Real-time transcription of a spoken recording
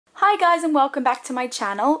Hi guys and welcome back to my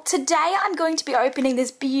channel. Today I'm going to be opening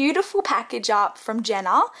this beautiful package up from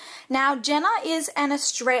Jenna. Now Jenna is an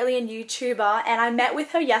Australian YouTuber and I met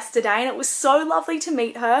with her yesterday and it was so lovely to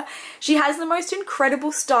meet her. She has the most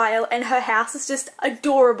incredible style and her house is just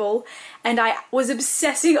adorable and I was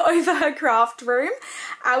obsessing over her craft room.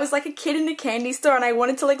 I was like a kid in a candy store and I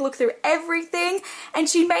wanted to look through everything, and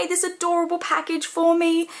she made this adorable package for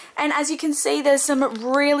me, and as you can see there's some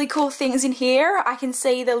really cool things in here. I can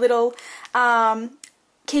see the little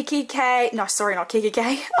Kiki's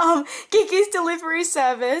delivery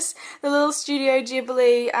service, the little Studio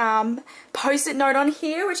Ghibli post-it note on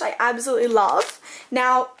here, which I absolutely love.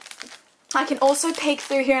 Now I can also peek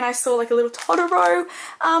through here and I saw like a little Totoro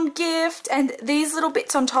gift, and these little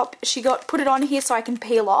bits on top she put it on here so I can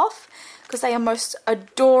peel off because they are most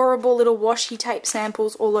adorable little washi tape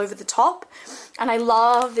samples all over the top, and I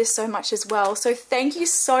love this so much as well. So thank you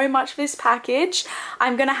so much for this package.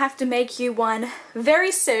 I'm gonna have to make you one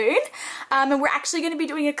very soon, and we're actually going to be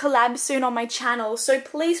doing a collab soon on my channel, so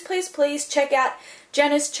please check out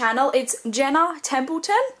Jenna's channel. It's Jenna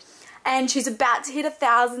Templeton and she's about to hit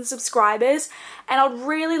 1,000 subscribers, and I'd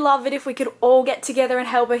really love it if we could all get together and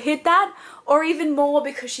help her hit that, or even more,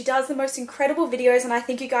 because she does the most incredible videos and I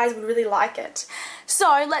think you guys would really like it.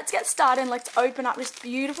 So let's get started and let's open up this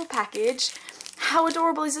beautiful package. How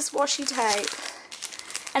adorable is this washi tape?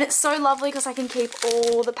 And it's so lovely because I can keep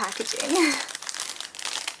all the packaging.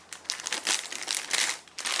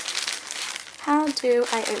 How do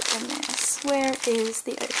I open this? Where is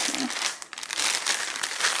the opening?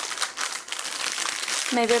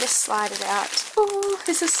 Maybe I'll just slide it out. Oh,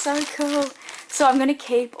 this is so cool. So I'm going to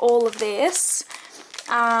keep all of this.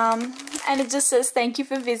 And it just says, thank you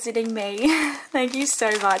for visiting me. Thank you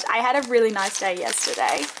so much. I had a really nice day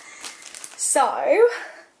yesterday. So,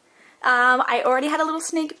 I already had a little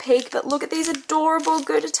sneak peek, but look at these adorable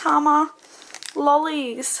Gudetama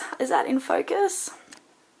lollies. Is that in focus?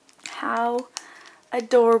 How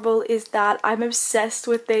adorable is that? I'm obsessed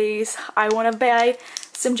with these. I want to buy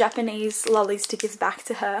some Japanese lollies to give back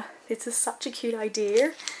to her. This is such a cute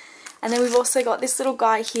idea. And then we've also got this little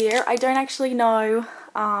guy here. I don't actually know,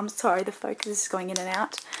 sorry, the focus is going in and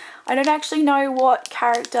out. I don't actually know what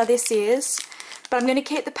character this is, but I'm going to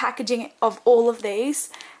keep the packaging of all of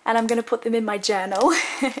these and I'm going to put them in my journal.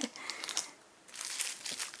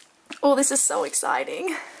 Oh, this is so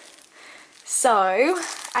exciting. So,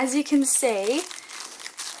 as you can see,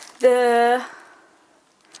 the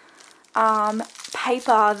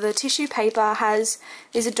paper, the tissue paper, has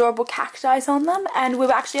these adorable cacti on them, and we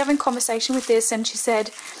were actually having a conversation with this, and she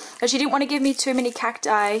said that she didn't want to give me too many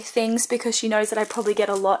cacti things because she knows that I probably get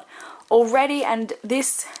a lot already, and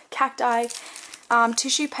this cacti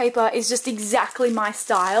tissue paper is just exactly my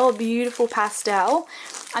style. A beautiful pastel.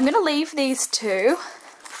 I'm going to leave these two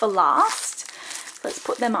for last. Let's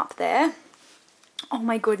put them up there. Oh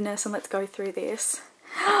my goodness, and let's go through this.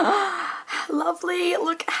 Lovely.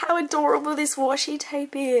 Look how adorable this washi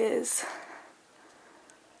tape is.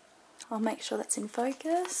 I'll make sure that's in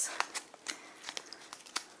focus.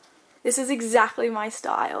 This is exactly my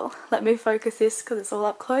style. Let me focus this because it's all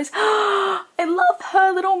up close. I love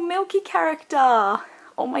her little Milky character.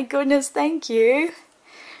 Oh my goodness, thank you.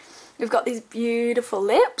 We've got these beautiful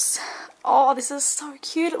lips. Oh, this is so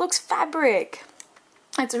cute. It looks fabric.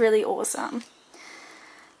 It's really awesome.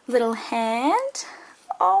 Little hand.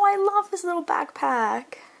 Oh, I love this little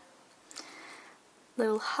backpack.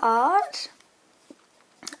 Little heart.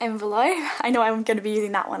 Envelope. I know I'm going to be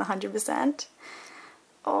using that one 100%.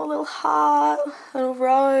 Oh, little heart. Little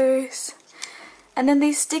rose. And then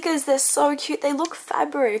these stickers, they're so cute. They look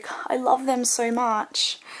fabric. I love them so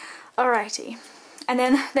much. Alrighty. And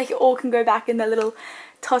then they all can go back in their little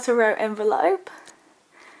Totoro envelope.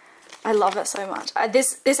 I love it so much.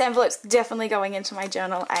 This envelope's definitely going into my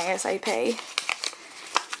journal ASAP.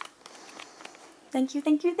 Thank you,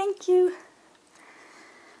 thank you, thank you.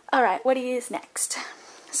 Alright, what is next?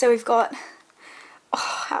 So we've got,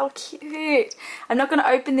 oh, how cute. I'm not going to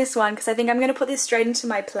open this one because I think I'm going to put this straight into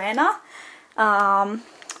my planner.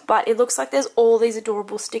 But it looks like there's all these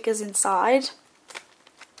adorable stickers inside.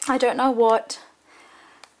 I don't know what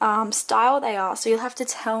style they are, so you'll have to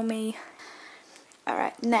tell me.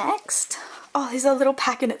 Alright, next. Oh, there's a little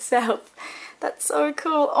pack in itself. That's so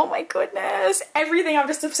cool. Oh my goodness. Everything I'm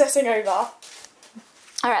just obsessing over.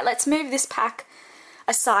 Alright, let's move this pack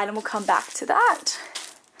aside and we'll come back to that.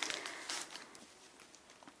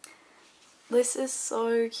 This is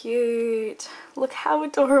so cute. Look how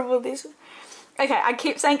adorable this is. Okay, I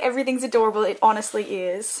keep saying everything's adorable. It honestly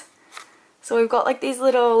is. So we've got like these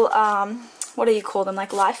little, what do you call them?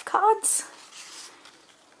 Like life cards?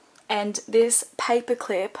 And this paper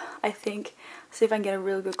clip, I think, see if I can get a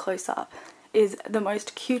really good close up, is the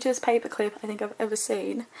most cutest paper clip I think I've ever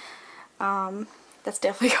seen. That's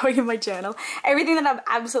definitely going in my journal. Everything that I'm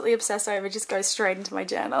absolutely obsessed over just goes straight into my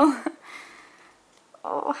journal.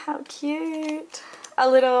 Oh, how cute. A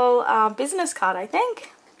little business card, I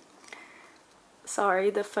think. Sorry,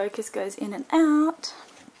 the focus goes in and out.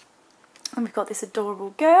 And we've got this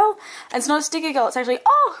adorable girl. And it's not a sticker girl, it's actually,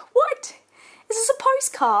 oh, what? Is this a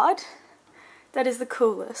postcard? That is the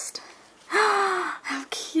coolest. How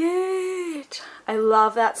cute. I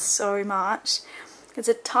love that so much. It's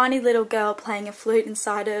a tiny little girl playing a flute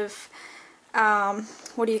inside of,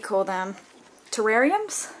 what do you call them?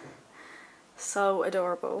 Terrariums? So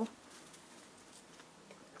adorable.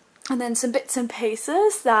 And then some bits and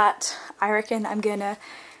pieces that I reckon I'm gonna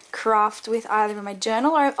craft with either in my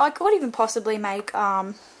journal, or I could even possibly make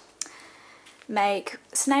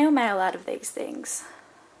snail mail out of these things.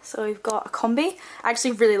 So we've got a combi. I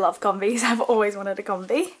actually really love combis. I've always wanted a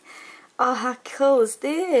combi. Oh, how cool is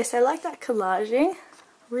this? I like that collaging.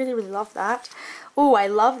 Really, really love that. Oh, I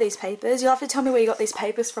love these papers. You'll have to tell me where you got these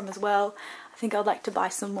papers from as well. I think I'd like to buy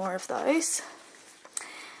some more of those.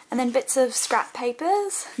 And then bits of scrap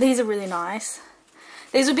papers. These are really nice.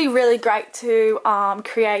 These would be really great to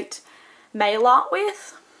create mail art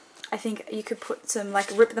with. I think you could put some,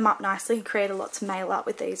 like, rip them up nicely and create a lot of mail art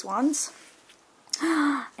with these ones.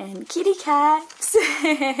 And kitty cats.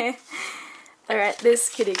 Alright, this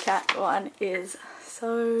kitty cat one is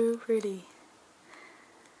so pretty.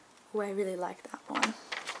 Oh, I really like that one.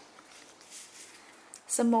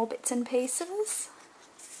 Some more bits and pieces.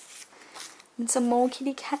 And some more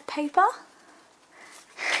kitty cat paper.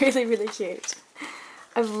 Really, really cute.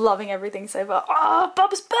 I'm loving everything so far. Oh,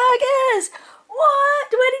 Bob's Burgers!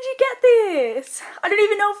 What? Where did you get this? I don't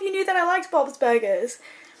even know if you knew that I liked Bob's Burgers.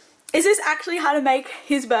 Is this actually how to make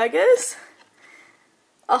his burgers?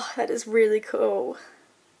 Oh, that is really cool.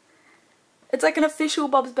 It's like an official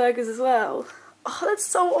Bob's Burgers as well. Oh, that's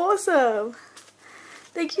so awesome.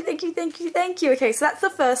 Thank you, thank you, thank you, thank you. Okay, so that's the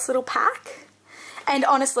first little pack. And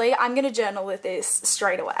honestly, I'm going to journal with this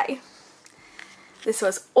straight away. This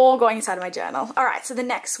was all going inside of my journal. Alright, so the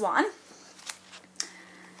next one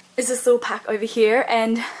is this little pack over here.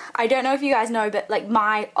 And I don't know if you guys know, but like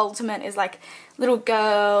my ultimate is like little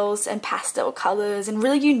girls and pastel colours and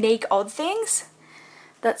really unique odd things.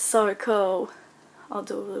 That's so cool. I'll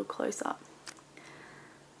do a little close up.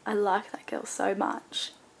 I like that girl so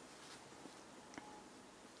much.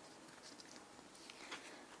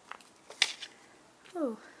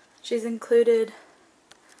 Oh, she's included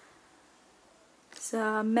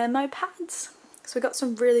some memo pads. So we got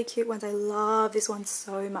some really cute ones. I love this one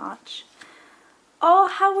so much. Oh,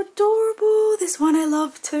 how adorable. This one I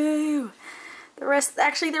love too. The rest,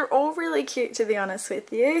 actually they're all really cute to be honest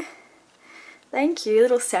with you. Thank you.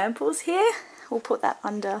 Little samples here. We'll put that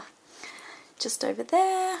under just over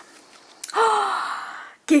there. Oh,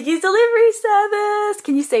 Gigi's delivery service.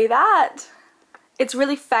 Can you see that? It's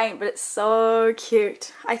really faint, but it's so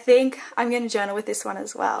cute. I think I'm going to journal with this one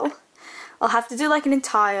as well. I'll have to do like an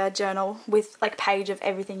entire journal with like page of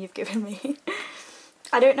everything you've given me.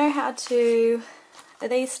 I don't know how to... Are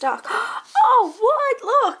these stuck? Oh, what?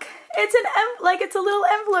 Look! It's an it's a little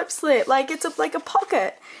envelope slip. Like it's like a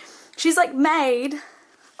pocket. She's like made...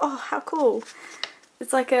 Oh, how cool.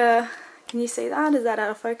 It's like a... Can you see that? Is that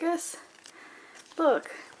out of focus?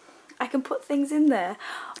 Look. I can put things in there.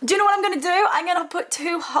 Do you know what I'm going to do? I'm going to put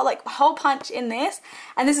two hole punch in this.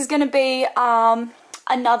 And this is going to be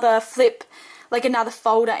another flip, like another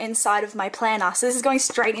folder inside of my planner. So this is going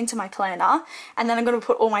straight into my planner. And then I'm going to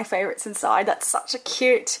put all my favorites inside. That's such a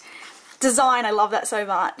cute design. I love that so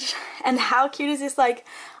much. And how cute is this like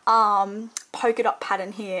polka dot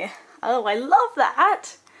pattern here? Oh, I love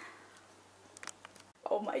that.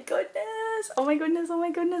 Oh my goodness, oh my goodness, oh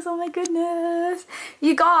my goodness, oh my goodness.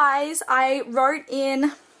 You guys, I wrote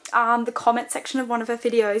in the comment section of one of her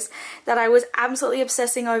videos that I was absolutely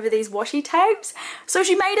obsessing over these washi tapes. So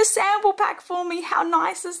she made a sample pack for me. How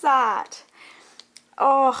nice is that?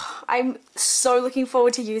 Oh, I'm so looking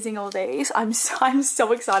forward to using all these. I'm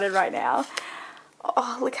so excited right now.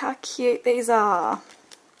 Oh, look how cute these are.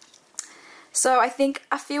 So I think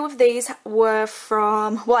a few of these were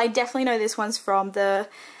from, well, I definitely know this one's from the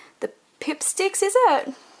Pip Sticks, is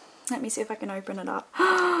it? Let me see if I can open it up.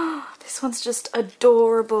 This one's just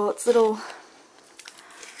adorable. It's little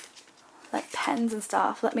like pens and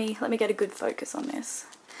stuff. Let me get a good focus on this.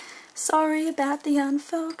 Sorry about the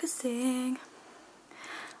unfocusing.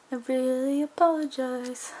 I really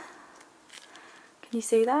apologize. Can you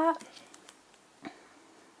see that?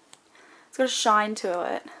 It's got a shine to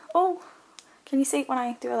it. Oh. Can you see when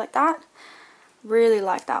I do it like that? Really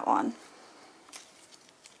like that one.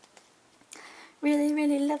 Really,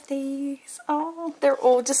 really love these. Oh, they're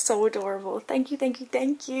all just so adorable. Thank you, thank you,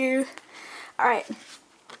 thank you. Alright.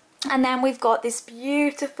 And then we've got this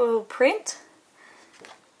beautiful print.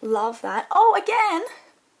 Love that. Oh, again,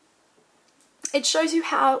 it shows you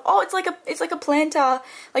how, oh, it's like a planter.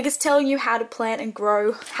 Like it's telling you how to plant and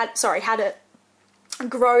grow, how to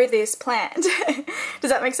grow this plant. Does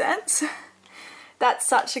that make sense? That's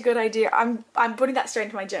such a good idea. I'm putting that straight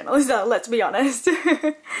into my journal as well, let's be honest.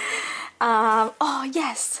 Oh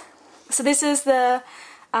yes. So this is the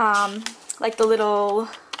like the little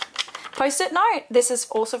post-it note. This is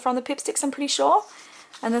also from the Pipsticks, I'm pretty sure.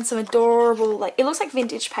 And then some adorable, like, it looks like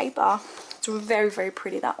vintage paper. It's very, very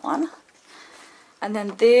pretty, that one. And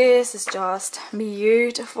then this is just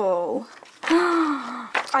beautiful.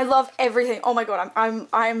 I love everything. Oh my god,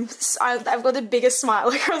 I've got the biggest smile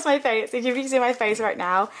across my face. If you can see my face right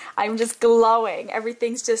now, I'm just glowing.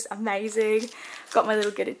 Everything's just amazing. Got my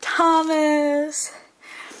little Gudetamas,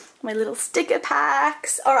 my little sticker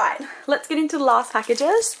packs. Alright, let's get into the last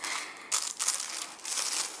packages.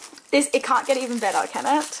 It can't get even better, can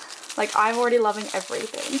it? Like, I'm already loving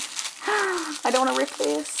everything. I don't want to rip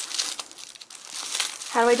this.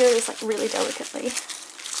 How do I do this, like, really delicately?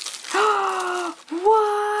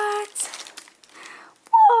 What?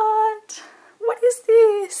 What? What is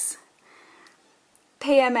this?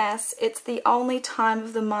 PMS, it's the only time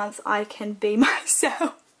of the month I can be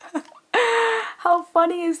myself. How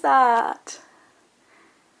funny is that?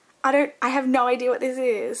 I have no idea what this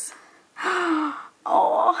is.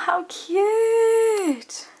 Oh, how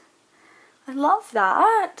cute. I love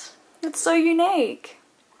that. It's so unique.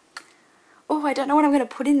 Oh, I don't know what I'm going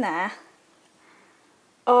to put in there.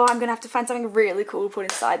 Oh, I'm going to have to find something really cool to put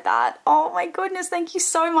inside that. Oh my goodness, thank you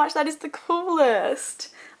so much. That is the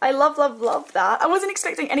coolest. I love, love, love that. I wasn't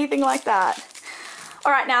expecting anything like that.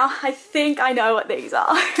 Alright, now I think I know what these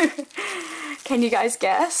are. Can you guys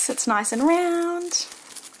guess? It's nice and round.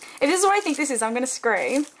 If this is what I think this is, I'm going to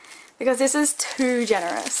scream. Because this is too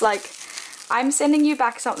generous. Like, I'm sending you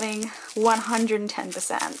back something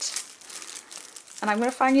 110%. And I'm going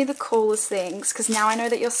to find you the coolest things. Because now I know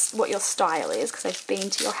that what your style is. Because I've been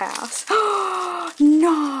to your house. Oh,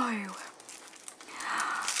 no!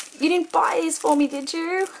 You didn't buy these for me, did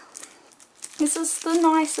you? This is the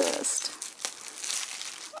nicest.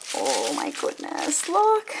 Oh my goodness.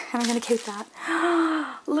 Look. And I'm going to keep that.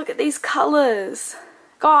 Look at these colours.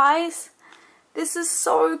 Guys. This is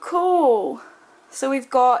so cool. So we've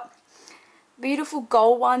got beautiful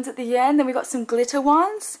gold ones at the end, then we've got some glitter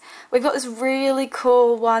ones. We've got this really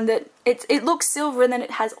cool one that it looks silver and then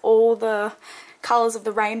it has all the colours of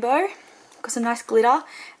the rainbow. Got some nice glitter. And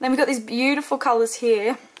then we've got these beautiful colours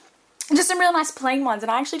here. And just some real nice plain ones,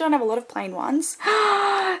 and I actually don't have a lot of plain ones.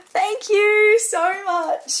 Thank you so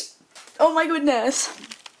much. Oh my goodness.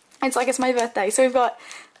 It's like it's my birthday. So we've got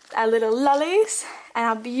our little lollies and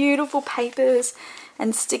our beautiful papers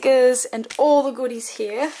and stickers and all the goodies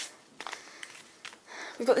here.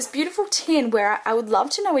 We've got this beautiful tin where I would love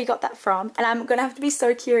to know where you got that from, and I'm going to have to be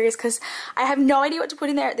so curious because I have no idea what to put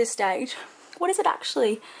in there at this stage. What is it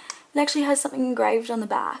actually? It actually has something engraved on the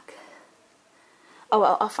back. Oh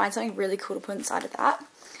well, I'll find something really cool to put inside of that.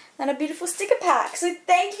 And a beautiful sticker pack. So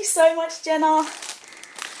thank you so much, Jenna.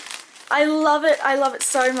 I love it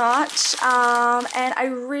so much, and I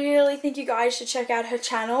really think you guys should check out her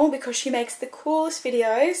channel because she makes the coolest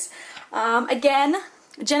videos. Again,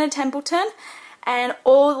 Jenna Templeton, and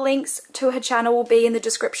all the links to her channel will be in the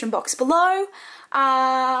description box below,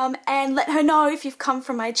 and let her know if you've come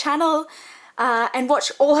from my channel, and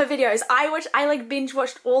watch all her videos. I like binge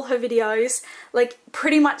watched all her videos, like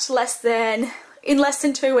pretty much in less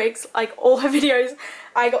than 2 weeks, like all her videos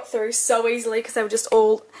I got through so easily because they were just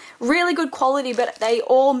all really good quality, but they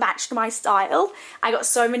all matched my style. I got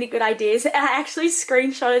so many good ideas, and I actually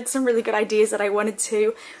screenshotted some really good ideas that I wanted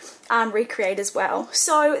to recreate as well.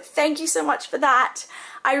 So thank you so much for that.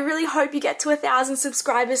 I really hope you get to 1,000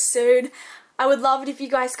 subscribers soon. I would love it if you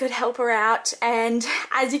guys could help her out, and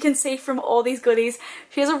as you can see from all these goodies,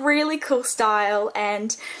 she has a really cool style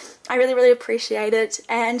and I really, really appreciate it.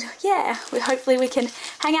 And yeah, hopefully we can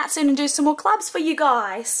hang out soon and do some more collabs for you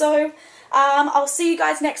guys. So I'll see you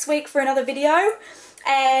guys next week for another video,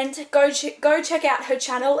 and go check out her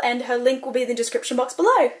channel, and her link will be in the description box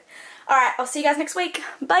below. Alright, I'll see you guys next week.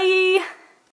 Bye!